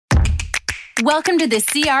Welcome to the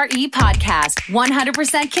CRE Podcast,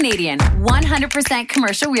 100% Canadian, 100%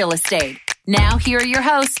 commercial real estate. Now, here are your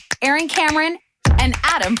hosts, Aaron Cameron and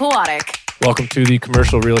Adam Pawatic. Welcome to the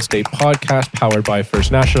Commercial Real Estate Podcast powered by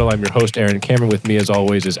First National. I'm your host, Aaron Cameron. With me, as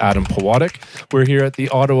always, is Adam Pawatic. We're here at the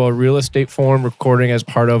Ottawa Real Estate Forum recording as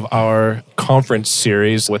part of our conference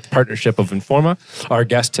series with partnership of Informa. Our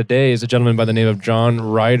guest today is a gentleman by the name of John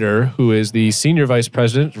Ryder, who is the Senior Vice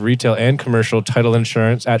President, Retail and Commercial Title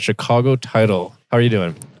Insurance at Chicago Title. How are you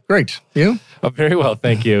doing? Great. You? Oh, very well,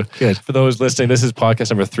 thank you. Good. For those listening, this is podcast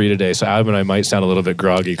number 3 today, so Adam and I might sound a little bit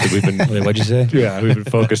groggy because we've been... Wait, what'd you say? Yeah, we've been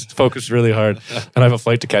focused really hard, and I have a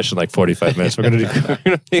flight to catch in like 45 minutes. We're going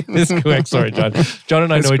to make this quick. Sorry, John. John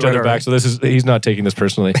and I know each other back, so he's not taking this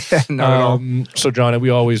personally. Not at all. So, John, we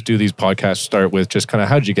always do these podcasts start with just kind of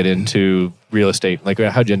how did you get into real estate? Like,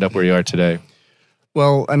 how'd you end up where you are today?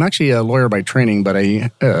 Well, I'm actually a lawyer by training, but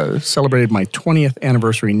I celebrated my 20th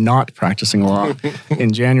anniversary not practicing law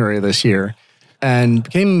in January of this year and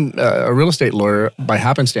became a real estate lawyer by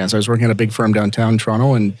happenstance. I was working at a big firm downtown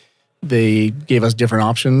Toronto, and they gave us different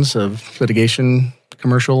options of litigation,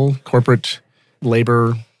 commercial, corporate,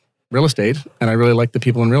 labor, real estate, and I really liked the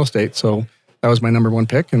people in real estate, so that was my number one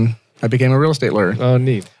pick, and I became a real estate lawyer. Oh,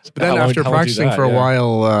 neat. But then after practicing for a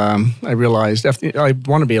while, I realized I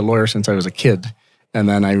wanted to be a lawyer since I was a kid. And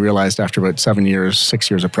then I realized after about 6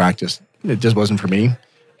 years of practice, it just wasn't for me.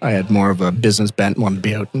 I had more of a business bent, wanted to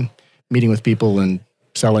be out and meeting with people and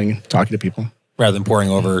selling, talking to people. Rather than poring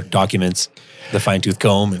over documents, the fine-tooth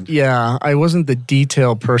comb. And Yeah, I wasn't the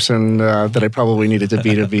detailed person that I probably needed to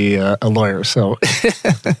be a lawyer. So,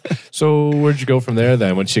 So where'd you go from there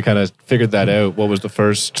then? Once you kind of figured that out, what was the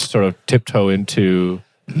first sort of tiptoe into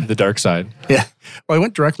the dark side? Yeah, well, I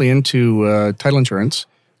went directly into title insurance.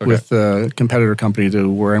 Okay. With a competitor company to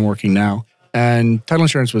where I'm working now. And title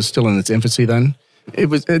insurance was still in its infancy then. It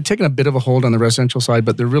had taken a bit of a hold on the residential side,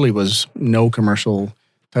 but there really was no commercial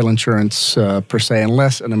title insurance per se,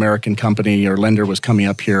 unless an American company or lender was coming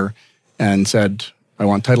up here and said, I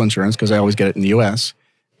want title insurance because I always get it in the US,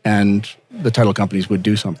 and the title companies would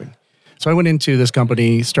do something. So I went into this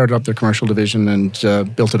company, started up their commercial division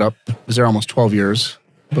and built it up. I was there almost 12 years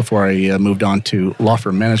before I moved on to law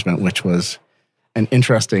firm management, which was an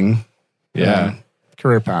interesting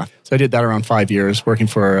career path. So I did that around 5 years, working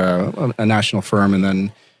for a national firm, and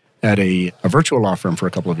then at a virtual law firm for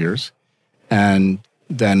a couple of years, and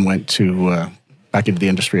then went to back into the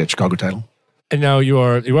industry at Chicago Title. And now you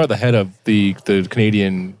are the head of the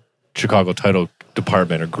Canadian Chicago Title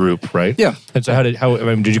department or group, right? Yeah. And so did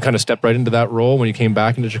you kind of step right into that role when you came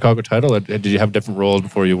back into Chicago Title? Or did you have different roles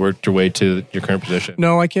before you worked your way to your current position?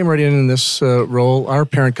 No, I came right in this role. Our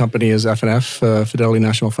parent company is FNF, Fidelity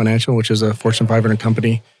National Financial, which is a Fortune 500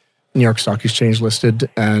 company, New York Stock Exchange listed.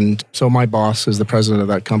 And so my boss is the president of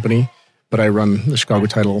that company, but I run the Chicago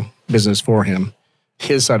Title business for him.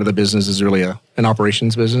 His side of the business is really an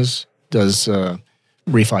operations business, does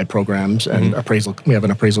refi programs and appraisal. We have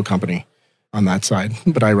an appraisal company on that side,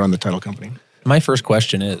 but I run the title company. my first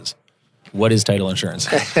question is, what is title insurance?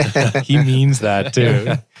 He means that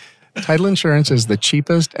too. Title insurance is the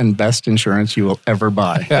cheapest and best insurance you will ever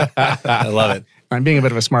buy. I love it. I'm being a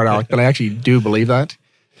bit of a smart aleck, but I actually do believe that.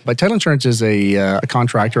 But title insurance is a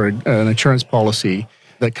contract or an insurance policy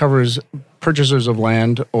that covers purchasers of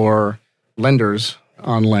land or lenders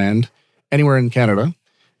on land anywhere in Canada.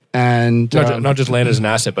 And Not just land as an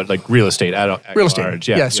asset, but like real estate at real estate. large.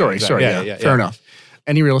 Sorry. Yeah, Fair enough.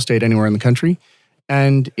 Any real estate anywhere in the country.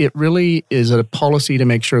 And it really is a policy to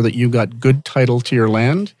make sure that you got good title to your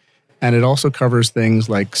land. And it also covers things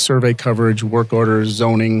like survey coverage, work orders,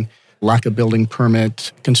 zoning, lack of building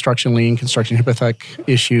permit, construction lien, construction hypothec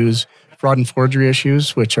issues, fraud and forgery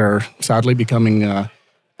issues, which are sadly becoming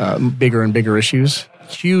bigger and bigger issues.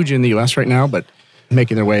 Huge in the US right now, but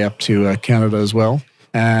making their way up to Canada as well.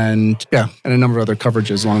 And a number of other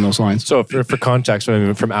coverages along those lines. So for context, I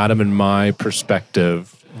mean, from Adam and my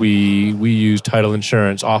perspective, we use title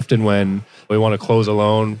insurance often when we want to close a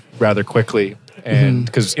loan rather quickly. And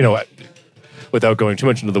because, without going too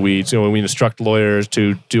much into the weeds, when we instruct lawyers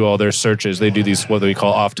to do all their searches, they do these, what we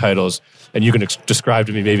call off titles. And you can describe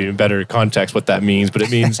to me maybe in better context what that means. But it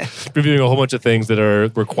means reviewing a whole bunch of things that are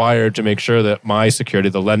required to make sure that my security,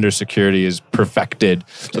 the lender's security, is perfected.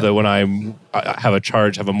 So that when I have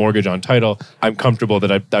a mortgage on title, I'm comfortable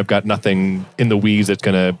that I've got nothing in the weeds that's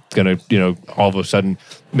gonna all of a sudden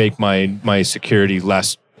make my security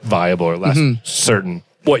less viable or less certain.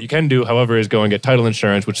 What you can do, however, is go and get title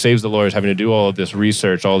insurance, which saves the lawyers having to do all of this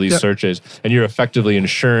research, all these searches, and you're effectively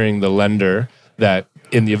insuring the lender that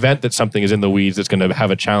in the event that something is in the weeds that's going to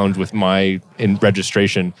have a challenge with my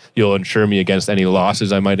registration, you'll insure me against any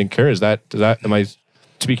losses I might incur. Am I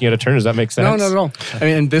speaking out of turn? Does that make sense? No, not at all. I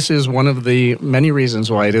mean, and this is one of the many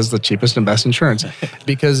reasons why it is the cheapest and best insurance,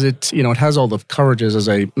 because it has all the coverages, as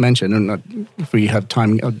I mentioned, and if we have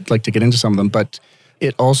time, I'd like to get into some of them, but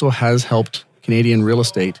it also has helped Canadian real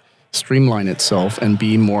estate streamline itself and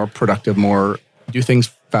be more productive, do things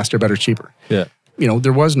faster, better, cheaper. Yeah.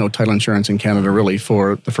 There was no title insurance in Canada really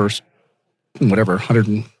for the first,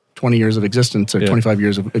 120 years of existence or 25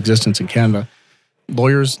 years of existence in Canada.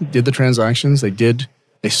 Lawyers did the transactions. They did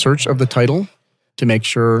a search of the title to make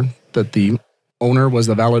sure that the owner was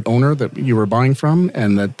the valid owner that you were buying from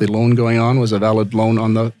and that the loan going on was a valid loan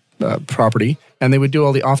on the property. And they would do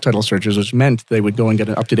all the off-title searches, which meant they would go and get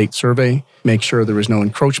an up-to-date survey, make sure there was no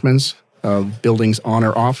encroachments of buildings on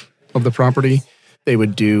or off of the property. They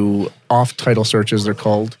would do off-title searches, they're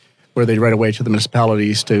called, where they'd write away to the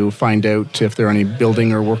municipalities to find out if there are any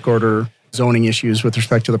building or work order zoning issues with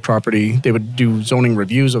respect to the property. They would do zoning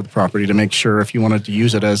reviews of the property to make sure if you wanted to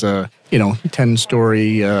use it as a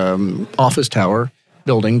 10-story office tower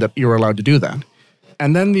building that you were allowed to do that.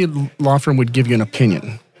 And then the law firm would give you an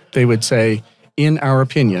opinion. They would say, in our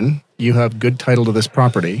opinion, you have good title to this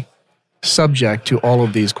property, subject to all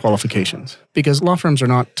of these qualifications. Because law firms are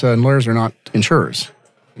not, and lawyers are not insurers.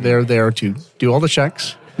 They're there to do all the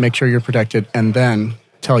checks, make sure you're protected, and then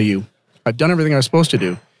tell you, I've done everything I was supposed to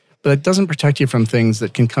do. But it doesn't protect you from things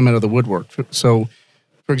that can come out of the woodwork. So,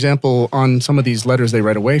 for example, on some of these letters they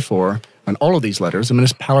write away for, on all of these letters, the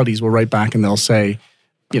municipalities will write back and they'll say,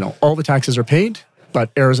 all the taxes are paid,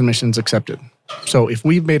 but errors and omissions accepted. So if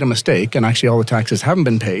we've made a mistake and actually all the taxes haven't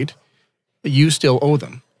been paid, you still owe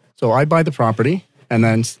them. So I buy the property, and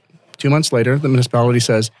then 2 months later, the municipality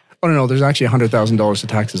says, oh, no, there's actually $100,000 of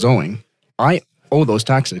taxes owing. I owe those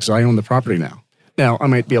taxes because I own the property now. Now, I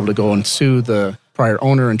might be able to go and sue the prior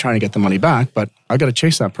owner and trying to get the money back, but I got to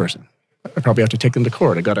chase that person. I probably have to take them to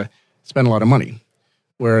court. I got to spend a lot of money.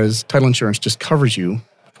 Whereas title insurance just covers you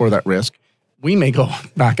for that risk. We may go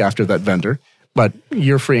back after that vendor, but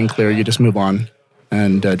you're free and clear. You just move on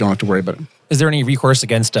and don't have to worry about it. Is there any recourse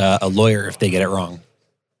against a lawyer if they get it wrong?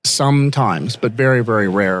 Sometimes, but very, very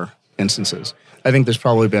rare instances. I think there's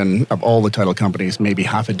probably been, of all the title companies, maybe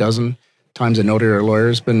half a dozen times a notary or lawyer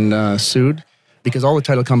has been sued, because all the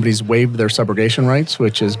title companies waived their subrogation rights,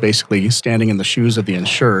 which is basically standing in the shoes of the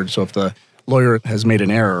insured. So if the lawyer has made an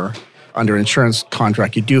error under an insurance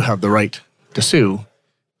contract, you do have the right to sue,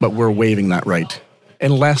 but we're waiving that right,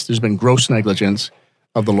 unless there's been gross negligence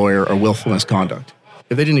of the lawyer or willful misconduct.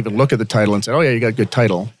 If they didn't even look at the title and say, oh yeah, you got a good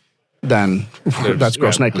title, then that's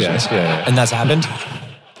gross negligence. Yeah. And that's happened?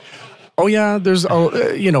 Oh yeah, there's,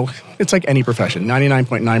 it's like any profession.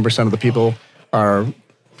 99.9% of the people are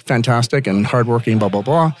fantastic and hardworking, blah, blah,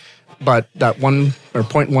 blah. But that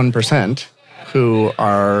 0.1% who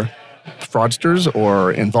are fraudsters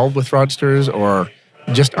or involved with fraudsters or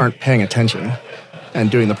just aren't paying attention and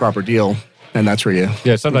doing the proper deal, and that's where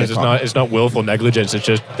you sometimes it's not willful negligence. It's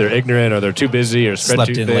just they're ignorant or they're too busy or spread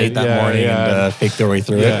slept too in thin. late that morning and faked their way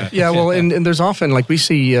through it. Yeah, well, and there's often, like we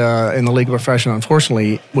see in the legal profession,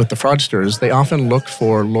 unfortunately, with the fraudsters, they often look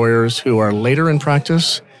for lawyers who are later in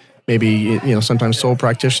practice, maybe sometimes sole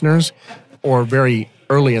practitioners, or very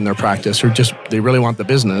early in their practice, who they really want the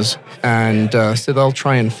business, and so they'll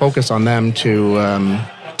try and focus on them to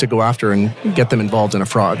go after and get them involved in a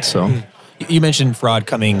fraud. So. You mentioned fraud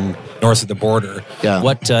coming north of the border. Yeah.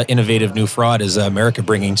 What innovative new fraud is America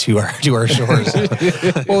bringing to our shores?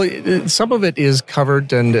 Well, some of it is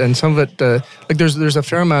covered, and some of it, there's a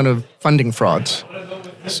fair amount of funding frauds.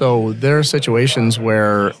 So there are situations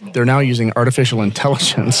where they're now using artificial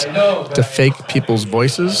intelligence to fake people's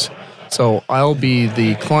voices. So I'll be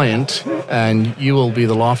the client, and you will be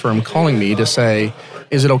the law firm calling me to say,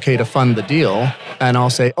 is it okay to fund the deal? And I'll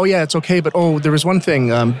say, oh yeah, it's okay, but there was one thing.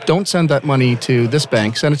 Don't send that money to this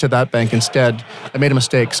bank. Send it to that bank instead. I made a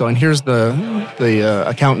mistake. And here's the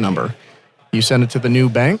account number. You send it to the new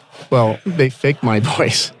bank. Well, they fake my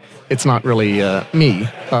voice. It's not really me.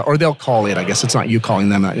 Or they'll call it. I guess it's not you calling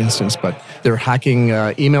them in that instance, but they're hacking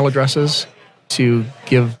email addresses to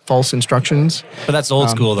give false instructions. But that's old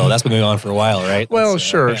school, though. That's been going on for a while, right? Well,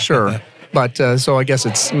 sure. But so I guess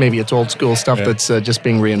it's old school stuff that's just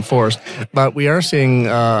being reinforced. But we are seeing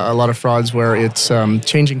a lot of frauds where it's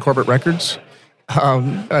changing corporate records.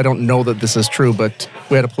 I don't know that this is true, but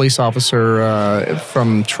we had a police officer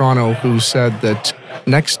from Toronto who said that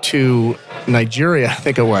next to Nigeria, I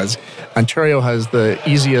think it was, Ontario has the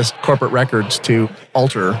easiest corporate records to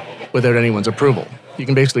alter without anyone's approval. You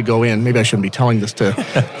can basically go in. Maybe I shouldn't be telling this to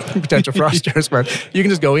potential fraudsters, but you can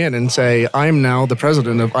just go in and say, I'm now the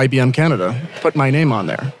president of IBM Canada. Put my name on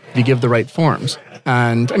there. If you give the right forms.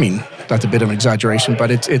 And I mean, that's a bit of an exaggeration, but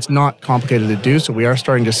it's not complicated to do. So we are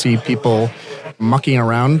starting to see people mucking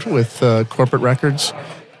around with corporate records.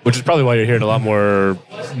 Which is probably why you're hearing a lot more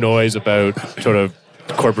noise about sort of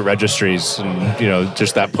corporate registries and,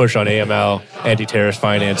 just that push on AML, anti-terrorist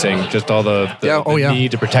financing, just all the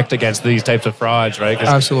need to protect against these types of frauds, right?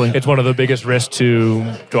 Absolutely. It's one of the biggest risks to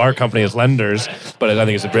our company as lenders, but I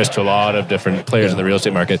think it's a risk to a lot of different players in the real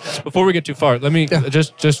estate market. Before we get too far, let me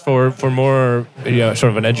just for more sort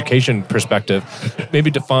of an education perspective,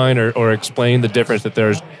 maybe define or explain the difference that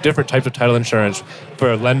there's different types of title insurance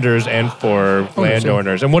for lenders and for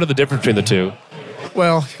landowners. And what are the difference between the two?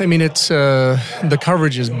 Well, I mean, it's the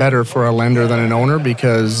coverage is better for a lender than an owner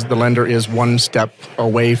because the lender is one step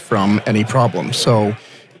away from any problem. So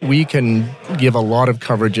we can give a lot of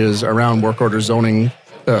coverages around work order zoning,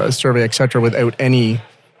 survey, et cetera, without any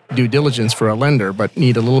due diligence for a lender, but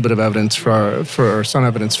need a little bit of evidence for some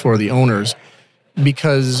evidence for the owners.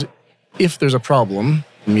 Because if there's a problem,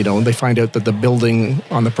 they find out that the building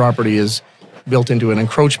on the property is built into an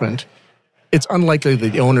encroachment, it's unlikely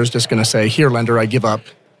that the owner is just going to say, here, lender, I give up,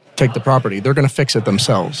 take the property. They're going to fix it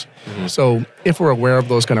themselves. Mm-hmm. So if we're aware of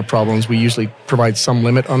those kind of problems, we usually provide some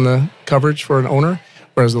limit on the coverage for an owner,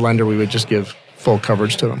 whereas the lender, we would just give full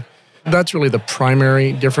coverage to them. That's really the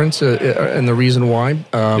primary difference and the reason why.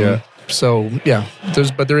 So,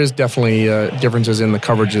 there is definitely differences in the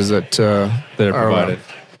coverages that are provided.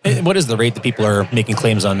 And what is the rate that people are making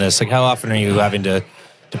claims on this? Like, how often are you having to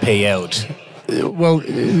pay out? Well,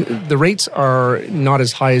 the rates are not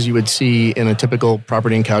as high as you would see in a typical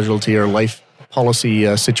property and casualty or life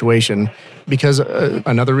policy situation, because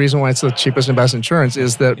another reason why it's the cheapest and best insurance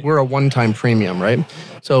is that we're a one-time premium, right?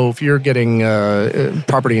 So if you're getting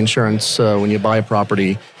property insurance when you buy a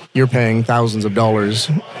property, you're paying thousands of dollars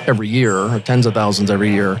every year or tens of thousands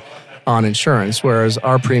every year on insurance, whereas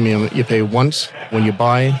our premium you pay once when you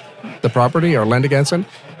buy the property or lend against it,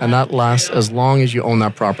 and that lasts as long as you own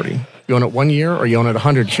that property. You own it 1 year or you own it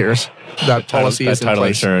 100 years, that policy is in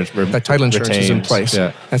place. That title insurance is in place.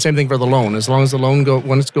 Yeah. And same thing for the loan. As long as the loan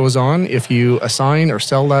when it goes on, if you assign or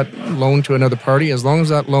sell that loan to another party, as long as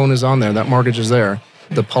that loan is on there, that mortgage is there,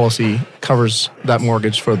 the policy covers that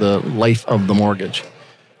mortgage for the life of the mortgage.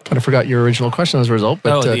 Kind of forgot your original question as a result.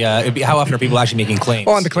 But, how often are people actually making claims?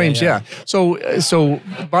 Oh, on the claims, yeah. So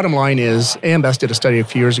bottom line is, AM Best did a study a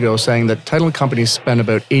few years ago saying that title companies spend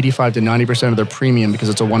about 85 to 90% of their premium because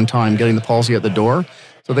it's a one-time getting the policy at the door.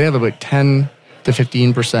 So they have about 10 to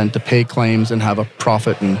 15% to pay claims and have a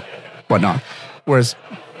profit and whatnot. Whereas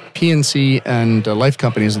P&C and life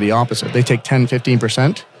companies are the opposite. They take 10,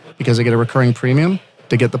 15% because they get a recurring premium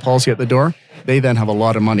to get the policy at the door. They then have a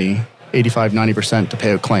lot of money, 85, 90% to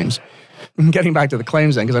pay out claims. Getting back to the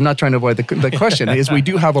claims then, because I'm not trying to avoid the question, is we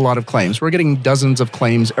do have a lot of claims. We're getting dozens of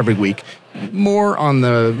claims every week, more on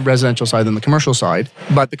the residential side than the commercial side,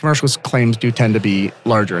 but the commercial claims do tend to be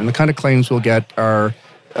larger. And the kind of claims we'll get are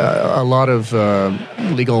a lot of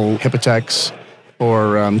legal hypothecs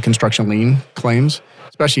or construction lien claims.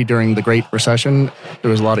 Especially during the Great Recession,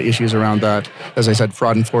 there was a lot of issues around that. As I said,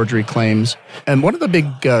 fraud and forgery claims. And one of the big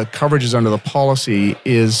coverages under the policy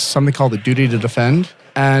is something called the duty to defend.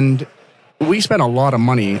 And we spend a lot of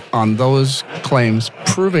money on those claims,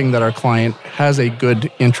 proving that our client has a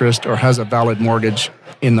good interest or has a valid mortgage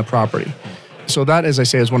in the property. So that, as I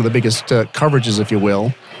say, is one of the biggest coverages, if you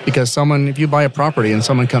will, because if you buy a property and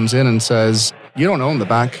someone comes in and says, you don't own the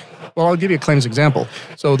back. Well, I'll give you a claims example.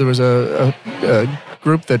 So there was a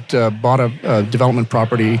group that bought a development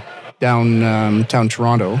property downtown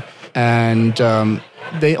Toronto, and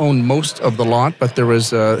they owned most of the lot, but there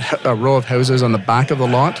was a row of houses on the back of the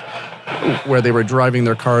lot where they were driving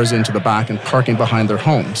their cars into the back and parking behind their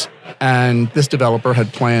homes. And this developer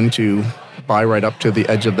had planned to buy right up to the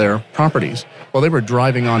edge of their properties. Well, they were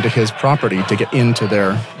driving onto his property to get into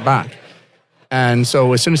their back. And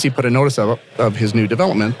so as soon as he put a notice of his new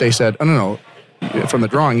development, they said, oh, no, from the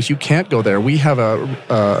drawings, you can't go there. We have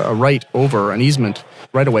a right over, an easement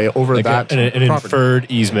right away over like that an inferred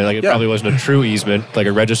easement. Like it probably wasn't a true easement, like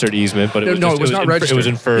a registered easement, but it was not registered. It was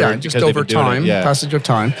inferred. Yeah, just over time, passage of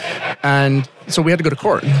time. And so we had to go to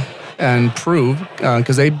court and prove,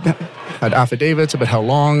 because they had affidavits about how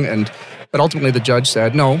long, but ultimately the judge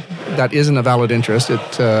said, no, that isn't a valid interest. It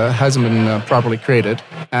hasn't been properly created.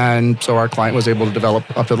 And so our client was able to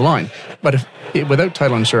develop up to the line. But without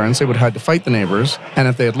title insurance, they would have had to fight the neighbors. And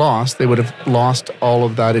if they had lost, they would have lost all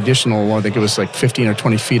of that additional, I think it was like 15 or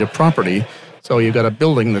 20 feet of property So you've got a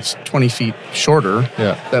building that's 20 feet shorter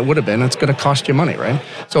that would have been, it's going to cost you money, right?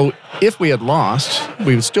 So if we had lost,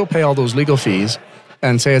 we would still pay all those legal fees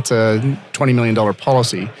and say it's a $20 million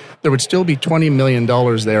policy. There would still be $20 million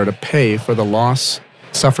there to pay for the loss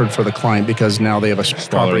suffered for the client because now they have a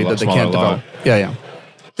property that they can't develop. Yeah.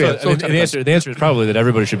 So the answer is probably that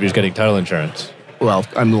everybody should be just getting title insurance. Well,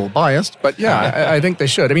 I'm a little biased, but yeah, I think they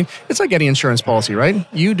should. I mean, it's like any insurance policy, right?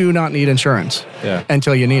 You do not need insurance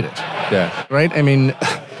until you need it. Yeah. Right? I mean,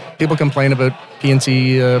 people complain about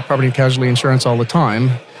P&C, property and casualty insurance all the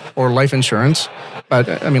time, or life insurance.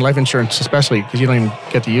 But I mean, life insurance especially because you don't even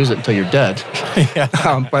get to use it until you're dead.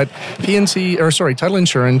 But title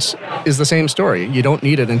insurance is the same story. You don't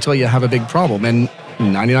need it until you have a big problem. And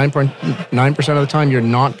 99.9% of the time, you're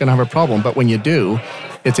not going to have a problem. But when you do,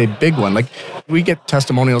 it's a big one. Like, we get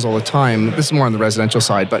testimonials all the time. This is more on the residential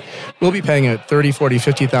side, but we'll be paying out $30,000,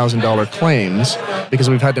 $40,000, $50,000 claims because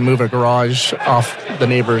we've had to move a garage off the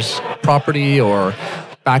neighbor's property or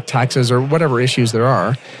back taxes or whatever issues there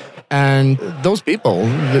are. And those people,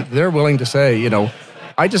 they're willing to say, you know,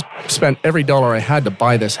 I just spent every dollar I had to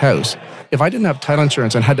buy this house. If I didn't have title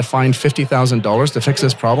insurance and had to find $50,000 to fix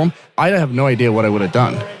this problem, I have no idea what I would have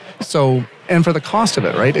done. So, and for the cost of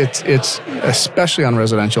it, right? It's especially on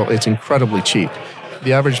residential, it's incredibly cheap.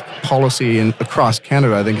 The average policy across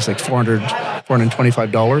Canada, I think, is like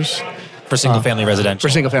 $425 for single-family residential.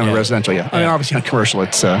 For single-family residential, yeah. I mean, obviously on commercial,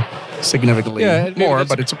 it's significantly more,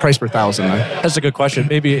 but it's a price per thousand. That's a good question.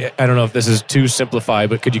 Maybe, I don't know if this is too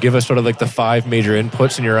simplified, but could you give us sort of like the 5 major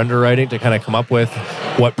inputs in your underwriting to kind of come up with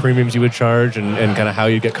what premiums you would charge and kind of how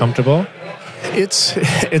you get comfortable? It's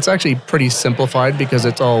actually pretty simplified because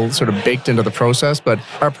it's all sort of baked into the process, but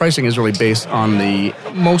our pricing is really based on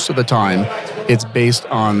most of the time, it's based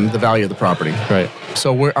on the value of the property. Right.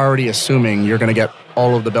 So we're already assuming you're going to get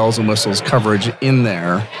all of the bells and whistles coverage in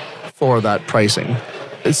there for that pricing.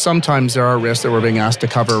 Sometimes there are risks that we're being asked to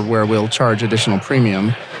cover where we'll charge additional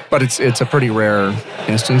premium, but it's a pretty rare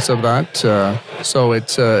instance of that. So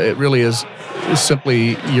it really is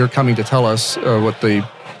simply you're coming to tell us what the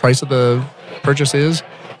price of the purchase is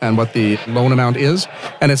and what the loan amount is,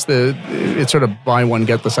 and it's sort of buy one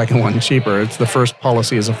get the second one cheaper. It's the first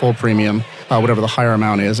policy is a full premium, whatever the higher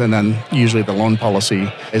amount is, and then usually the loan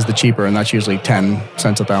policy is the cheaper, and that's usually 10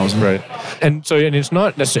 cents a thousand. Right. And it's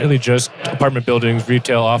not necessarily just apartment buildings,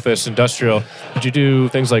 retail, office, industrial, but you do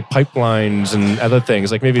things like pipelines and other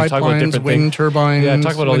things. Like maybe talk about different wind things. turbines, yeah,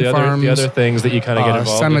 talk about all the other things that you kind of get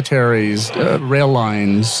involved cemeteries, rail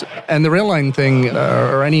lines, and the rail line thing,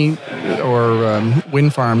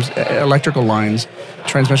 wind farms, electrical lines,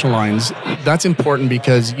 transmission lines. That's important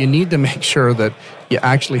because you need to make sure that you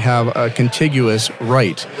actually have a contiguous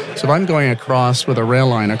right. So if I'm going across with a rail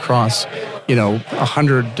line across,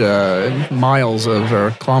 100 miles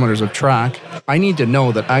or kilometers of track, I need to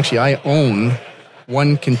know that actually I own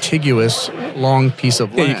one contiguous long piece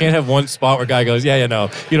of land. Yeah, you can't have one spot where a guy goes, no,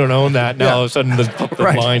 you don't own that. Now all of a sudden the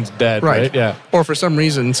line's dead, right? Yeah. Or for some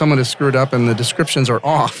reason, someone has screwed up and the descriptions are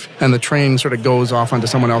off and the train sort of goes off onto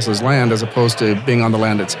someone else's land as opposed to being on the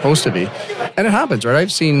land it's supposed to be. And it happens, right?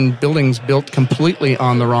 I've seen buildings built completely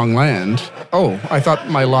on the wrong land. Oh, I thought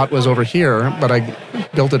my lot was over here, but I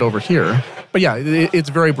built it over here. But yeah, it's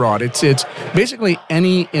very broad. It's basically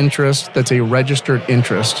any interest that's a registered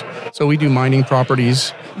interest. So we do mining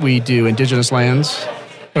properties, we do indigenous lands,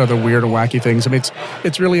 other weird and wacky things. I mean,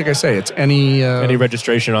 it's really, like I say, it's any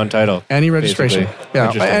registration on title. Any registration,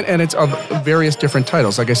 basically. Yeah, and it's of various different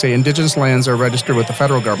titles. Like I say, indigenous lands are registered with the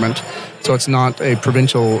federal government, so it's not a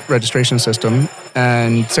provincial registration system.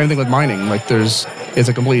 And same thing with mining. Like it's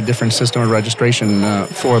a completely different system of registration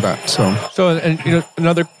for that. So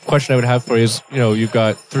another question I would have for you is, you've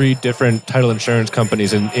got 3 different title insurance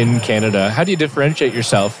companies in Canada. How do you differentiate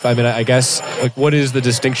yourself? I mean, I guess, like, what is the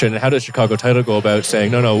distinction? How does Chicago Title go about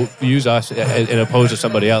saying, no, use us in opposed to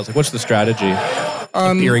somebody else? Like, what's the strategy?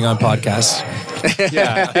 Appearing on podcasts.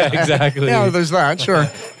 yeah, exactly. Yeah, there's that, sure.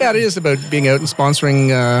 Yeah, it is about being out and sponsoring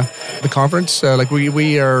the conference. Like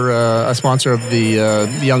we are a sponsor of the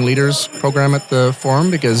Young Leaders program at the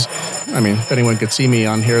forum because, I mean, if anyone could see me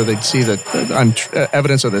on here, they'd see that I'm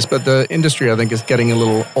evidence of this. But the industry, I think, is getting a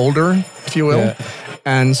little older, if you will. Yeah.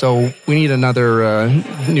 And so we need another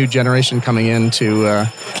new generation coming in to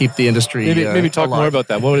keep the industry maybe talk alive. More about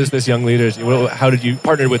that. What is this Young Leaders? How did you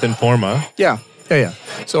partner with Informa? Yeah.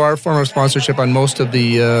 So our form of sponsorship on most of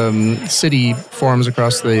the city forums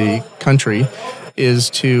across the country is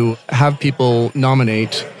to have people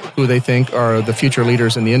nominate who they think are the future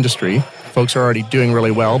leaders in the industry. Folks are already doing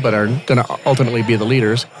really well, but are going to ultimately be the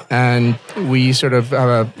leaders. And we sort of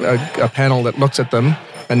have a panel that looks at them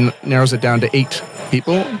and narrows it down to 8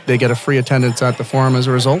 people, they get a free attendance at the forum as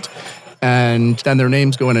a result. And then their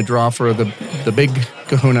names go in a draw for the big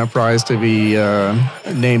Kahuna prize to be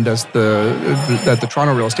named as at the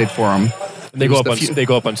Toronto Real Estate Forum. They go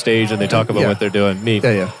up on stage and they talk about what they're doing. Neat.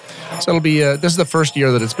 Yeah. So it'll be this is the first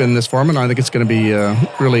year that it's been this forum, and I think it's going to be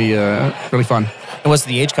really fun. And what's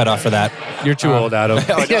the age cutoff for that? You're too old, Adam.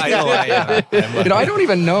 I don't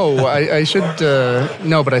even know. I should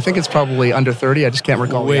know, but I think it's probably under 30. I just can't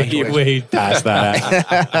recall. Way past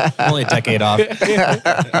that. Only a decade off.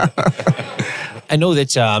 I know that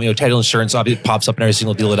title insurance obviously pops up in every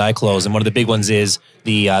single deal that I close, and one of the big ones is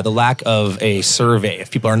the lack of a survey.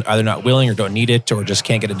 If people are either not willing or don't need it or just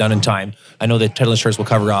can't get it done in time, I know that title insurance will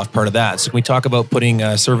cover off part of that. So can we talk about putting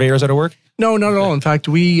surveyors out of work? No, not at all. In fact,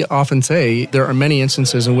 we often say there are many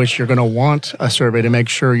instances in which you're going to want a survey to make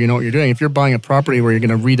sure you know what you're doing. If you're buying a property where you're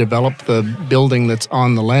going to redevelop the building that's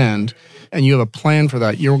on the land, and you have a plan for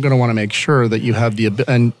that, you're going to want to make sure that you have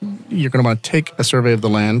and you're going to want to take a survey of the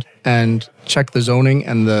land and check the zoning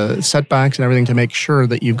and the setbacks and everything to make sure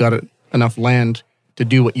that you've got enough land to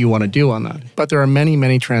do what you want to do on that. But there are many,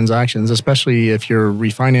 many transactions, especially if you're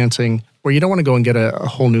refinancing, where you don't want to go and get a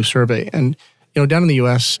whole new survey. And down in the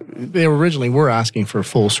U.S., they originally were asking for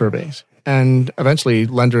full surveys. And eventually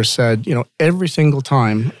lenders said, every single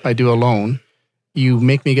time I do a loan, you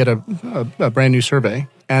make me get a brand new survey.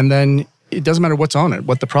 And then it doesn't matter what's on it,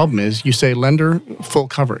 what the problem is. You say, lender, full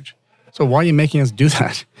coverage. So why are you making us do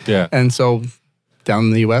that? Yeah. And so down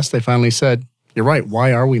in the U.S., they finally said, you're right,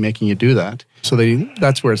 why are we making you do that? So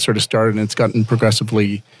that's where it sort of started, and it's gotten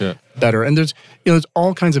progressively better. And there's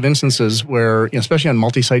all kinds of instances where, especially on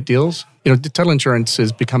multi-site deals, title insurance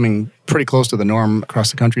is becoming pretty close to the norm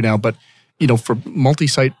across the country now. But, for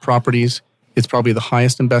multi-site properties, it's probably the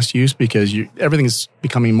highest and best use because everything is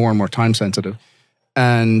becoming more and more time sensitive.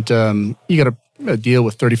 And you got to deal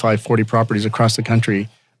with 35, 40 properties across the country.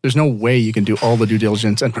 There's no way you can do all the due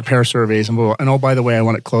diligence and prepare surveys and oh, by the way, I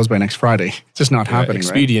want it closed by next Friday. It's just not happening.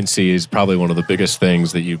 Expediency is probably one of the biggest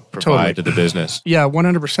things that you provide to the business. Yeah,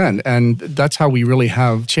 100%. And that's how we really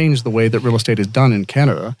have changed the way that real estate is done in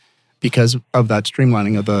Canada because of that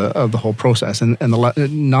streamlining of the whole process. And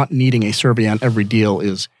not needing a survey on every deal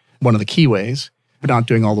is one of the key ways. But not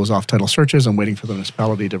doing all those off-title searches and waiting for the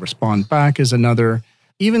municipality to respond back is another.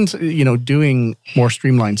 Even, doing more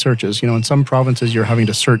streamlined searches. In some provinces, you're having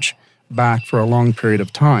to search back for a long period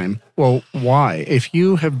of time. Well, why? If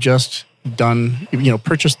you have just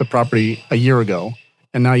purchased the property a year ago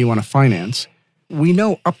and now you want to finance, we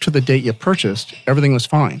know up to the date you purchased, everything was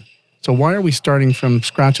fine. So why are we starting from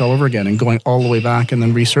scratch all over again and going all the way back and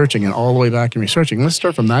then researching and all the way back and researching? Let's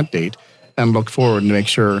start from that date and look forward and make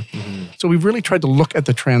sure. Mm-hmm. So we've really tried to look at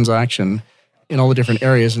the transaction in all the different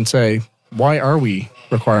areas and say, why are we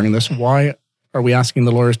requiring this? Why are we asking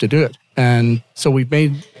the lawyers to do it? And so we've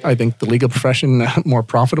made, I think, the legal profession more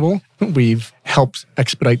profitable. We've helped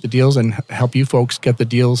expedite the deals and help you folks get the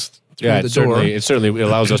deals through the door. It certainly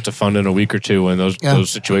allows us to fund in a week or two when those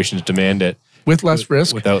situations demand it. With less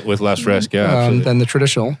risk. With less risk, than the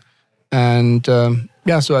traditional. And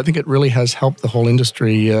so I think it really has helped the whole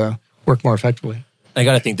industry work more effectively. I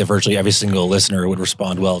got to think that virtually every single listener would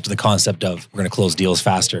respond well to the concept of we're going to close deals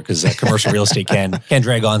faster because commercial real estate can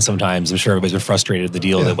drag on sometimes. I'm sure everybody's been frustrated with the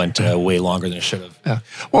deal that went way longer than it should have. Yeah.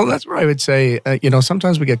 Well, that's where I would say,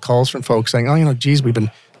 sometimes we get calls from folks saying, geez, we've been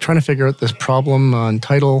trying to figure out this problem on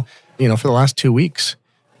title, for the last 2 weeks.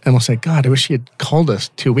 And we'll say, God, I wish you had called us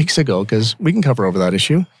 2 weeks ago because we can cover over that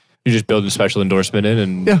issue. You just build a special endorsement in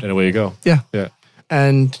and away you go. Yeah. Yeah.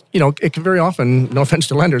 And, it can very often, no offense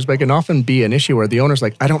to lenders, but it can often be an issue where the owner's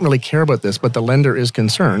like, I don't really care about this, but the lender is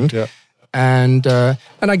concerned. Yeah. And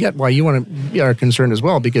I get why you are concerned as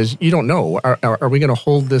well, because you don't know, are we going to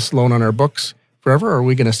hold this loan on our books forever? Or are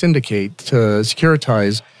we going to syndicate, to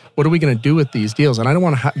securitize? What are we going to do with these deals? And I don't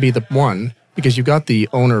want to be the one, because you've got the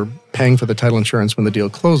owner paying for the title insurance when the deal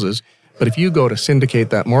closes. But if you go to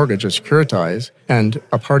syndicate that mortgage or securitize and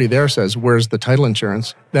a party there says, where's the title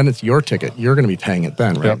insurance? Then it's your ticket. You're going to be paying it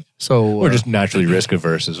then, right? Yep. So we're just naturally risk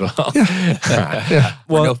averse as well. Yeah.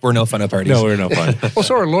 Well, we're no fun at parties. No, we're no fun. Well,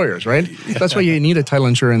 so are lawyers, right? That's why you need a title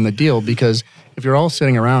insurer in the deal, because if you're all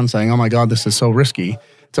sitting around saying, oh my God, this is so risky,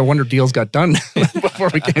 it's a wonder deals got done before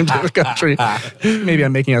we came to the country. Maybe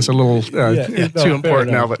I'm making us a little too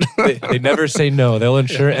important now, but they never say no. They'll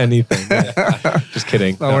insure anything. Just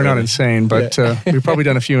kidding. Well, we're not insane, but we've probably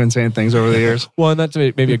done a few insane things over the years. Well, and that's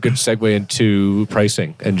maybe a good segue into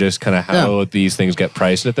pricing and just kind of how these things get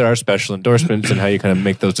priced. If there are special endorsements and how you kind of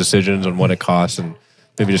make those decisions on what it costs and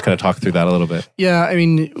Maybe just kind of talk through that a little bit. Yeah, I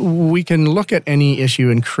mean, we can look at any issue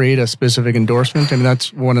and create a specific endorsement. I mean,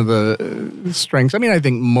 that's one of the strengths. I mean, I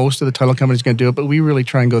think most of the title companies can do it, but we really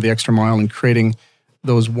try and go the extra mile in creating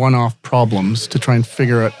those one-off problems to try and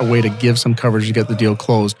figure out a way to give some coverage to get the deal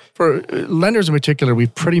closed. For lenders in particular,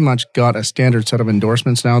 we've pretty much got a standard set of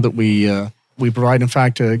endorsements now that we provide. In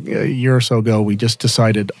fact, a year or so ago, we just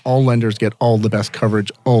decided all lenders get all the best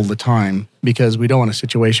coverage all the time, because we don't want a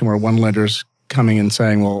situation where one lender's coming and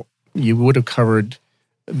saying, well, you would have covered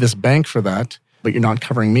this bank for that, but you're not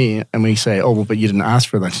covering me. And we say, oh, well, but you didn't ask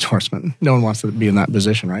for that endorsement. No one wants to be in that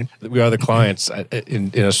position, right? We are the clients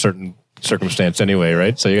in a certain circumstance anyway,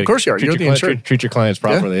 right? So of course you are. You're the insured. Treat your clients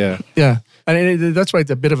properly, Yeah. And that's why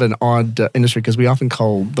it's a bit of an odd industry, because we often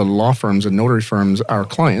call the law firms and notary firms our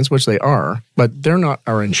clients, which they are, but they're not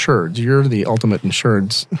our insureds. You're the ultimate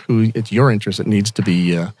insureds who it's your interest that needs to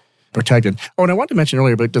be protected. Oh, and I wanted to mention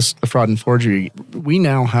earlier about just the fraud and forgery. We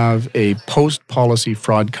now have a post-policy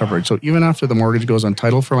fraud coverage. So even after the mortgage goes on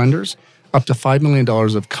title for lenders, up to $5 million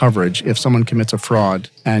of coverage if someone commits a fraud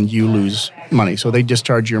and you lose money. So they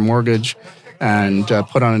discharge your mortgage and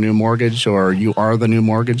put on a new mortgage, or you are the new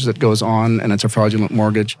mortgage that goes on and it's a fraudulent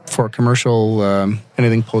mortgage. For commercial,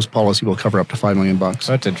 anything post-policy will cover up to $5 million.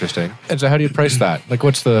 That's interesting. And so how do you price that? Like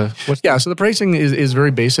Yeah, so the pricing is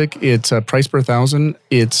very basic. It's a price per 1,000.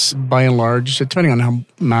 It's by and large, depending on how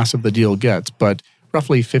massive the deal gets, but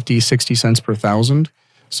roughly 50, 60 cents per 1,000.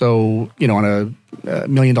 So, on a $1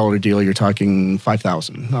 million deal, you're talking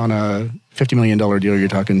 $5,000. On a $50 million deal, you're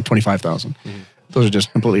talking $25,000. Mm-hmm. Those are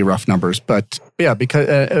just completely rough numbers. But yeah,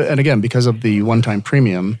 because of the one-time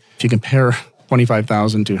premium, if you compare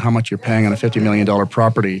 $25,000 to how much you're paying on a $50 million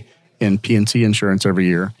property in P&C insurance every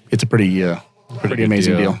year, it's a pretty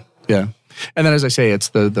amazing deal. Yeah. And then, as I say, it's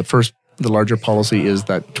the larger policy is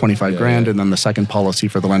that 25 grand, and then the second policy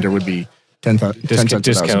for the lender would be 10 cents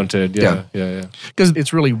discounted. Yeah. Because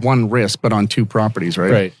it's really one risk, but on two properties,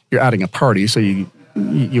 right? Right. You're adding a party, so you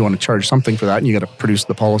want to charge something for that, and you got to produce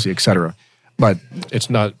the policy, et cetera. But it's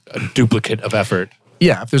not a duplicate of effort.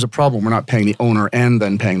 Yeah, if there's a problem, we're not paying the owner and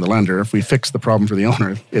then paying the lender. If we fix the problem for the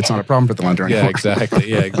owner, it's not a problem for the lender anymore.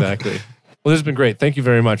 Yeah, exactly. Well, this has been great. Thank you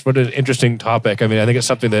very much. What an interesting topic. I mean, I think it's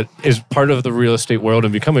something that is part of the real estate world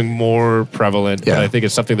and becoming more prevalent. Yeah. And I think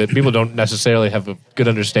it's something that people don't necessarily have a good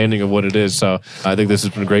understanding of what it is. So I think this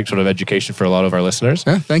has been a great sort of education for a lot of our listeners.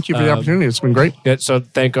 Yeah, thank you for the opportunity. It's been great. Yeah, so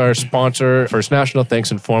thank our sponsor, First National.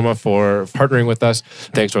 Thanks, Informa, for partnering with us.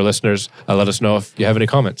 Thanks to our listeners. Let us know if you have any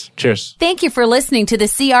comments. Cheers. Thank you for listening to the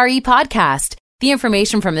CRE podcast. The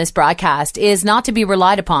information from this broadcast is not to be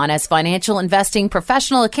relied upon as financial investing,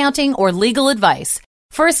 professional accounting, or legal advice.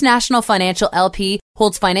 First National Financial LP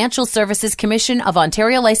holds Financial Services Commission of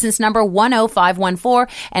Ontario license number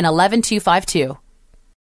 10514 and 11252.